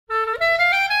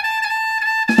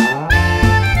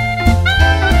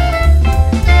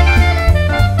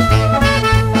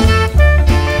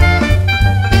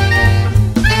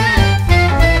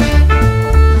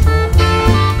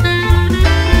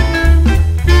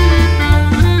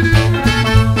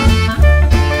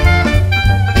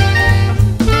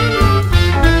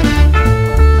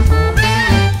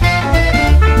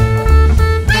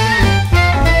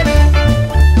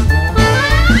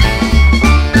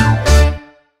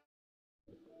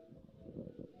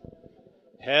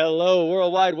Hello,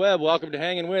 World Wide Web. Welcome to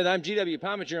Hangin' With. I'm GW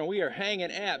Pomichter, and we are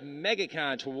hanging at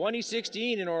MegaCon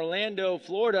 2016 in Orlando,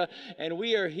 Florida. And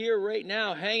we are here right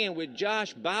now hanging with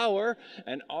Josh Bauer,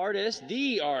 an artist,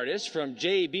 the artist from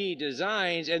JB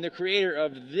Designs, and the creator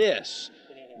of this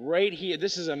right here.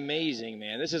 This is amazing,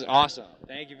 man. This is awesome.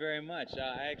 Thank you very much.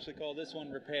 I actually call this one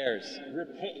Repairs.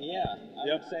 Yeah,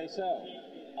 I would say so.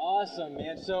 Awesome,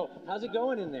 man. So, how's it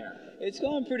going in there? It's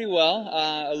going pretty well.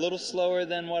 A little slower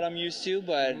than what I'm used to,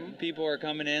 but people are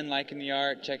coming in, liking the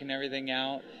art, checking everything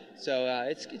out. So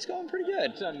it's going pretty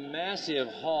good. It's a massive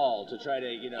haul to try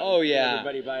to, get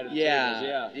everybody by the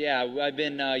tables. Yeah. I've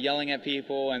been yelling at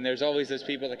people, and there's always those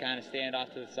people that kind of stand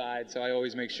off to the side. So I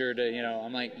always make sure to,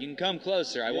 I'm like, you can come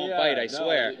closer. I won't bite. I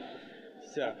swear.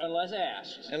 So, unless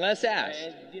asked. Unless asked.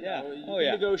 And, you can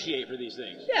negotiate for these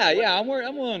things. Yeah. I'm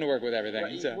willing to work with everything.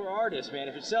 Right, so. We're artists, man.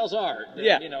 If it sells art, then,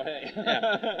 hey.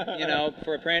 Yeah.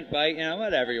 For a print, bite,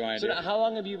 whatever you want to do. So how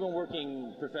long have you been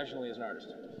working professionally as an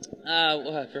artist?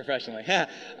 Professionally.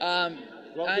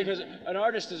 Well, because an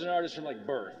artist is an artist from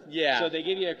birth. Yeah. So they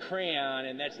give you a crayon,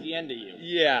 and that's the end of you.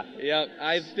 Yeah.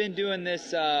 I've been doing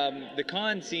this, the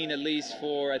con scene at least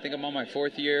for, I think I'm on my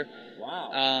 4th year.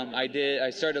 Wow. I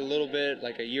started a little bit,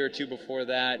 like a year or two before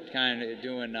that, kind of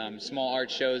doing small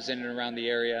art shows in and around the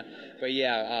area. But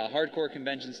yeah, hardcore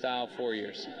convention style, 4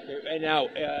 years. Okay, and now,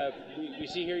 we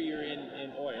see here you're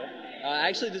in oil.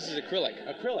 Actually, this is acrylic.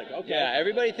 Acrylic, okay. Yeah,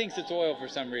 everybody thinks it's oil for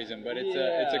some reason, but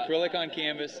it's acrylic on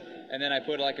canvas, and then I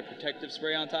put like a protective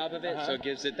spray on top of it, so it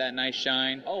gives it that nice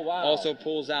shine. Oh, wow. Also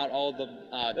pulls out all the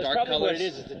That's dark probably colors. What it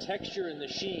is the texture and the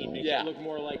sheen makes it look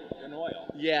more like an oil.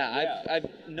 Yeah. I've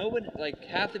nobody, like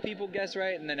half the people guess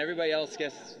right, and then everybody else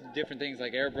guess different things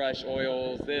like airbrush,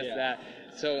 oils, that.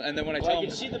 So, and then when I tell them, I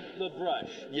can see the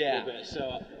brush a little bit,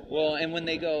 so. Well, and when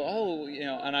they go,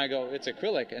 and I go, it's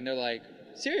acrylic, and they're like,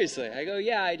 seriously? I go,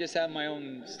 yeah, I just have my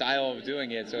own style of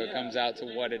doing it, so it comes out to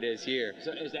what it is here.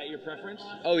 So is that your preference?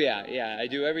 Oh, yeah. I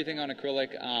do everything on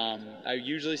acrylic. I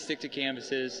usually stick to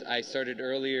canvases. I started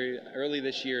early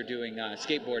this year doing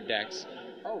skateboard decks.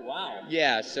 Oh, wow.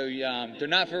 Yeah, so they're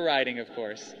not for riding, of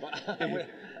course.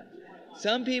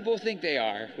 Some people think they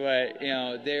are, but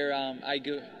they're.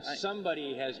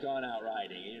 Somebody has gone out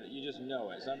riding. You just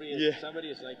know it. Somebody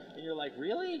is like, and you're like,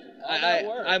 really?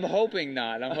 I'm hoping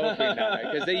not.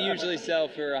 Because they usually sell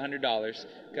for $100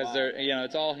 because they're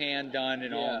it's all hand done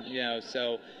and all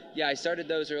So yeah, I started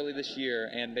those early this year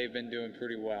and they've been doing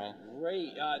pretty well.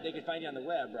 Great. They can find you on the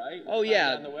web, right? Oh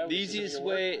yeah. The easiest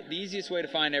way to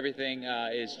find everything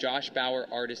is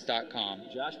joshbauerartist.com.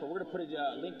 Josh, but we're gonna put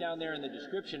a link down there in the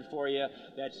description for you.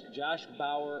 That's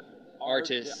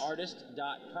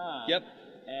joshbauerartist.com. Yep.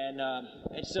 And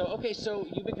so so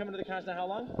you've been coming to the cons now how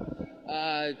long?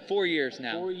 4 years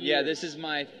now. 4 years. Yeah, this is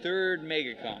my 3rd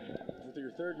MegaCon.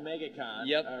 Your 3rd MegaCon.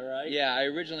 Yep. All right. Yeah, I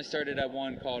originally started at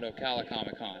one called Ocala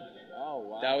Comic Con. Oh,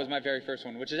 wow. That was my very first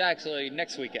one, which is actually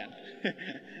next weekend.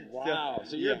 Wow.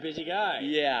 So you're a busy guy.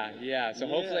 Yeah. So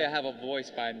hopefully I have a voice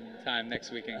by the time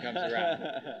next weekend comes around.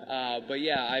 But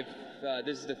yeah,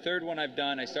 this is the 3rd one I've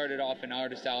done. I started off in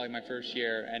Artist Alley my first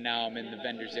year, and now I'm in the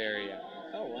vendors area.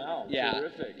 Oh, wow. Yeah.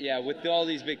 Terrific. Yeah, with all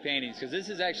these big paintings, because this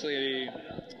is actually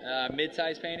a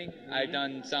mid-size painting. I've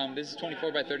done some. This is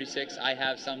 24 by 36. I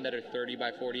have some that are 30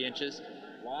 by 40 inches.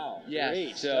 Wow. Yeah.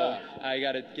 Great so stuff. I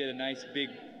got to get a nice big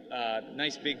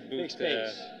booth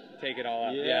to take it all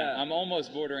up. Yeah. I'm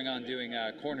almost bordering on doing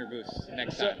corner booths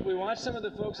next time. So we want some of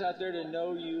the folks out there to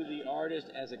know you, the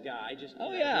artist, as a guy. Just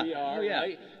who you are, yeah.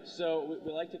 Right? So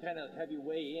we like to kind of have you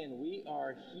weigh in. We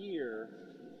are here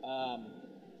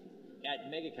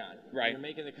at MegaCon. Right. You're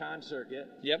making the con circuit.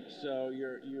 Yep. So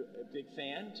you're a big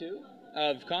fan too?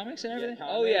 Of comics and everything?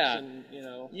 Comics Oh yeah. And,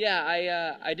 Yeah,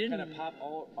 I didn't. Kind of pop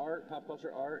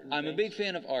culture art. I'm a big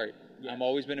fan of art. Yes. I've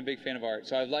always been a big fan of art.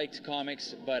 So I've liked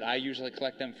comics, but I usually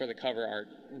collect them for the cover art.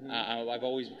 I've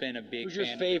always been a big fan. Who's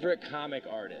your favorite comic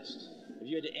artist? If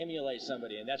you had to emulate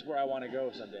somebody, and that's where I want to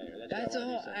go someday.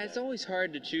 It's always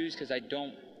hard to choose because I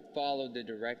don't follow the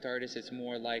direct artist. It's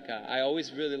more like I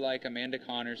always really like Amanda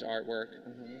Connor's artwork.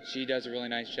 She does a really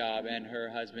nice job, and her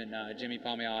husband Jimmy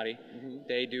Palmiotti.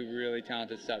 They do really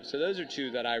talented stuff. So those are two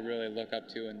that I really look up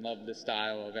to and love the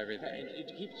style of everything.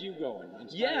 It keeps you going.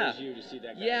 Inspires you to see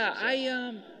that.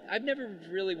 I've never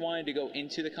really wanted to go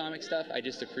into the comic stuff. I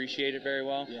just appreciate it very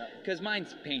well. Because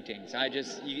mine's paintings.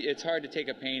 It's hard to take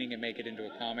a painting and make it into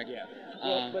a comic. Yeah.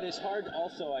 Well, but it's hard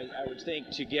also, I would think,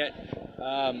 to get,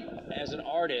 as an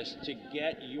artist, to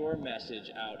get your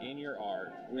message out in your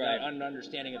art without an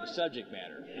understanding of the subject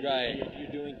matter. Right.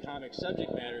 You're doing comic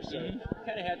subject matter, so you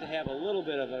kind of have to have a little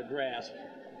bit of a grasp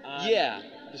on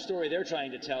the story they're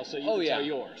trying to tell, so you can tell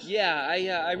yours. Yeah,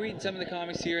 I read some of the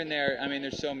comics here and there. I mean,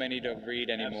 there's so many to read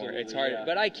anymore. Absolutely, it's hard, yeah.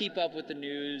 but I keep up with the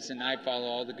news and I follow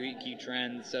all the geeky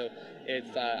trends, so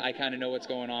it's I kind of know what's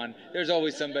going on. There's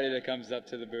always somebody that comes up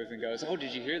to the booth and goes, "Oh,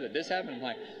 did you hear that this happened?" I'm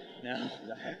like, "No,"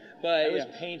 but I was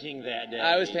painting that day.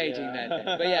 I was painting that day.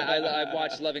 But yeah, I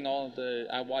watch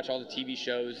I watch all the TV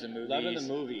shows, the movies. Loving the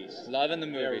movies. Loving the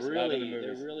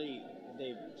movies.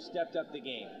 They've stepped up the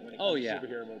game when it Oh comes yeah. to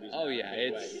superhero movies. Oh now, yeah,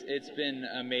 in a big way. it's been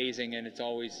amazing, and it's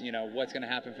always, you know, what's going to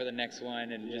happen for the next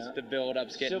one, and just the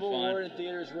build-up's getting Civil fun. War in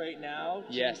theaters right now.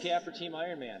 Yes. Team Cap or Team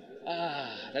Iron Man?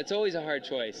 That's always a hard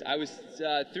choice. I was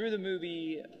through the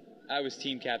movie, I was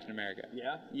Team Captain America.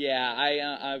 Yeah. Yeah,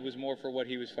 I was more for what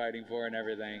he was fighting for and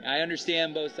everything. I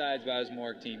understand both sides, but I was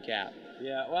more Team Cap.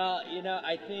 Yeah. Well, you know,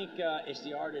 I think it's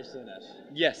the artist in us.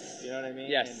 Yes. You know what I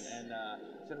mean? Yes. And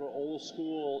sort of an old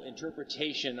school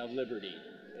interpretation of liberty.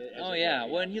 Oh yeah.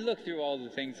 When you look through all the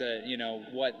things that, you know,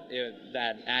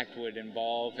 that act would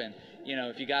involve, and you know,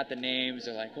 if you got the names,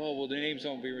 they're like, oh well, the names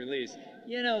won't be released.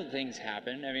 You know, things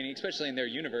happen. I mean, especially in their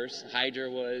universe,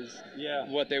 Hydra was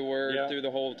what they were through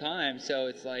the whole time. So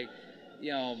it's like,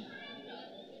 you know,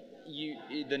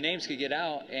 the names could get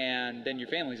out, and then your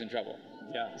family's in trouble.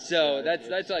 Yeah. So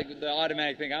that's like the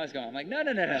automatic thing I was going. I'm like, no.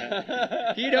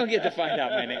 You don't get to find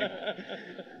out my name.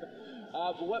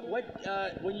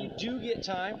 When you do get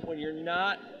time, when you're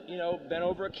not, you know, bent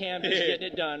over a canvas getting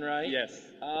it done, right? Yes.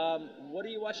 What are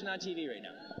you watching on TV right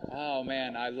now? Oh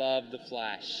man, I love The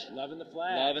Flash. Loving The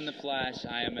Flash. Loving The Flash.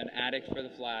 I am an addict for The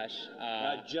Flash.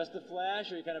 Just The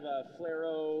Flash, or are you kind of a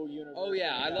Flaro universe? Oh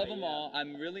yeah, I love them all.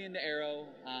 I'm really into Arrow.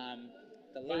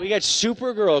 We got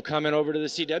Supergirl coming over to the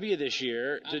CW this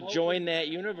year to join that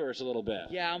universe a little bit.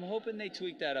 Yeah, I'm hoping they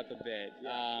tweak that up a bit.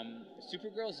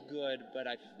 Supergirl's good, but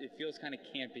it feels kind of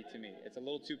campy to me. It's a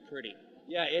little too pretty.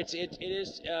 Yeah, it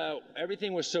is.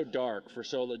 Everything was so dark for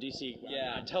so long. DC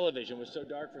television was so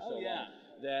dark for so long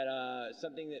that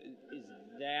something that is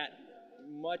that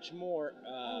much more.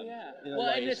 Well,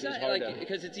 and it's not like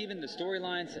because it's even the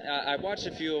storylines. I watched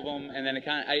a few of them, and then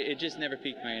it just never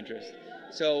piqued my interest.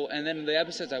 So, and then the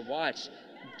episodes I watched,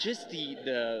 just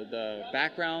the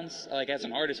backgrounds, like as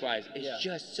an artist wise, it's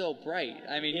just so bright.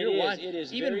 I mean, you're watching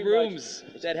even rooms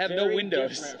that have no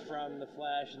windows. Different from the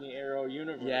Flash and the Arrow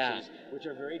universes, which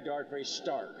are very dark, very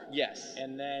stark. Yes.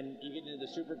 And then you get into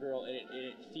the Supergirl, and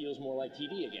it feels more like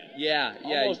TV again. Yeah,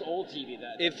 almost old TV.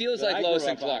 It feels like Lois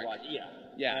and Clark.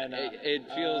 Yeah, and, it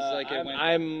feels like it went.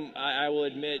 I will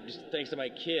admit, just thanks to my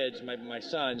kids, my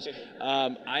sons,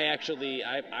 I'm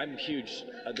huge.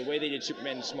 The way they did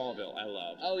Superman in Smallville, I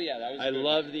love. Oh yeah, that was. I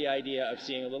love the idea of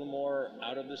seeing a little more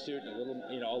out of the suit, a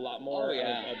lot more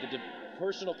of the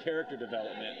personal character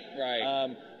development.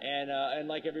 Right. And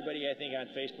like everybody, I think on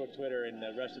Facebook, Twitter, and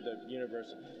the rest of the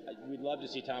universe, we'd love to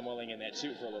see Tom Welling in that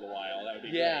suit for a little while. That would be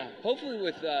great. Yeah. Hopefully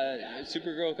with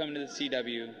Supergirl coming to the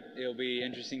CW, it'll be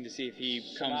interesting to see if he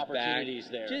comes back. Opportunities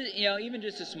there. Just, even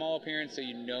just a small appearance so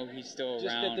you know he's still around.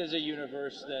 Just that there's a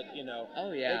universe that,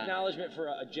 acknowledgement for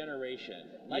a generation.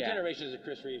 My generation is a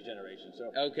Chris Reeves generation,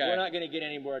 so we're not going to get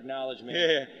any more acknowledgement.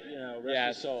 Rest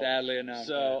his soul. Sadly enough.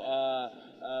 So,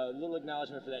 a little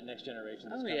acknowledgement for that next generation.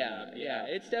 That's coming up.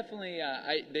 It's definitely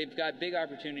they've got big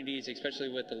opportunities, especially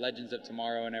with the Legends of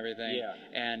Tomorrow and everything. Yeah.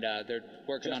 And they're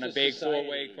working on a big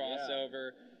four-way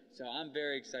crossover. So I'm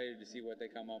very excited to see what they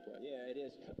come up with. Yeah, it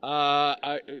is.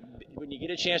 When you get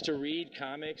a chance to read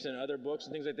comics and other books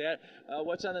and things like that,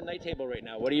 what's on the night table right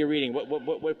now? What are you reading?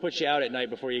 What puts you out at night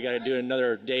before you got to do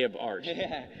another day of art?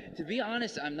 Yeah. To be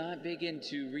honest, I'm not big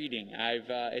into reading.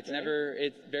 It's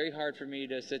very hard for me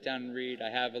to sit down and read. I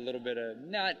have a little bit of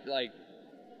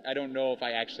I don't know if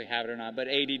I actually have it or not, but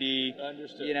ADD.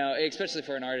 Understood. Especially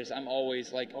for an artist, I'm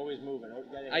always always moving.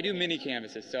 I do mini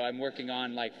canvases, so I'm working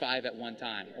on 5 at one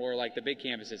time, or the big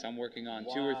canvases, I'm working on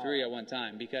 2 or 3 at one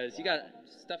time because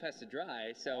stuff has to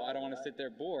dry, so I don't want to sit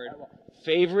there bored.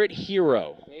 Favorite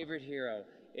hero? Favorite hero.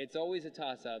 It's always a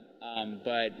toss-up,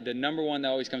 but the number one that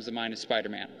always comes to mind is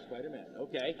Spider-Man. Spider-Man,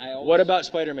 okay. What about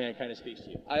Spider-Man kind of speaks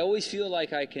to you? I always feel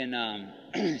like I can,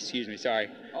 excuse me, sorry.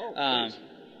 Please.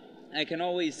 I can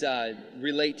always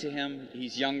relate to him.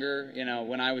 He's younger,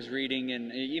 when I was reading,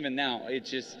 and even now,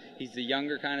 he's the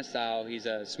younger kind of style. He's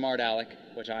a smart aleck,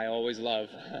 which I always love.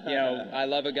 I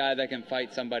love a guy that can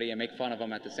fight somebody and make fun of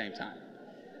him at the same time.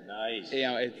 Nice.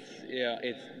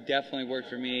 It's definitely worked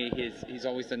for me. He's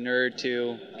always the nerd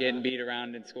too, getting beat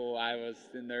around in school. I was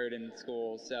the nerd in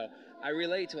school, so I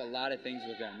relate to a lot of things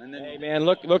with him. And then, hey man,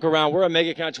 look around. We're at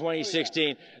MegaCon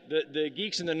 2016. The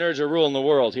geeks and the nerds are ruling the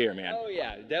world here, man. oh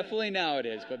yeah, definitely now it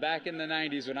is. But back in the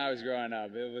 '90s when I was growing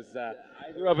up, it was.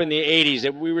 I grew up in the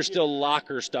 '80s. We were still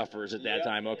locker stuffers at that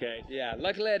time. Okay. Yeah,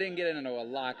 luckily I didn't get into a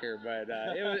locker, but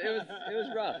it was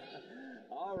rough.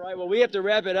 All right, well, we have to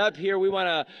wrap it up here. We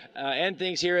want to end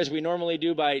things here as we normally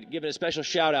do by giving a special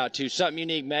shout-out to Something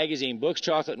Unique Magazine, Books,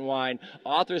 Chocolate, and Wine,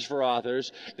 Authors for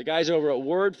Authors, the guys over at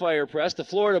Wordfire Press, the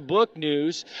Florida Book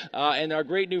News, and our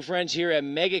great new friends here at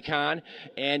MegaCon.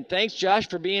 And thanks, Josh,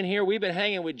 for being here. We've been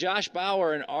hanging with Josh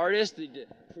Bauer, an artist, the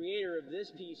creator of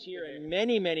this piece here and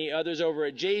many, many others over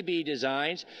at JB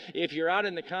Designs. If you're out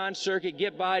in the con circuit,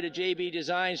 get by to JB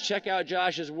Designs, check out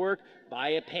Josh's work, buy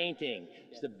a painting.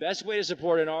 It's the best way to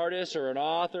support an artist or an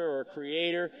author or a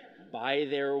creator. Buy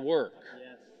their work.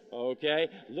 Yes. Okay?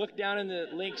 Look down in the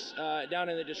links down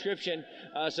in the description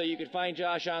so you can find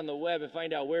Josh on the web and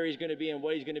find out where he's going to be and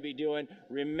what he's going to be doing.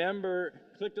 Remember,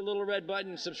 click the little red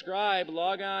button, subscribe,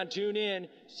 log on, tune in,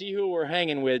 see who we're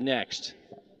hanging with next.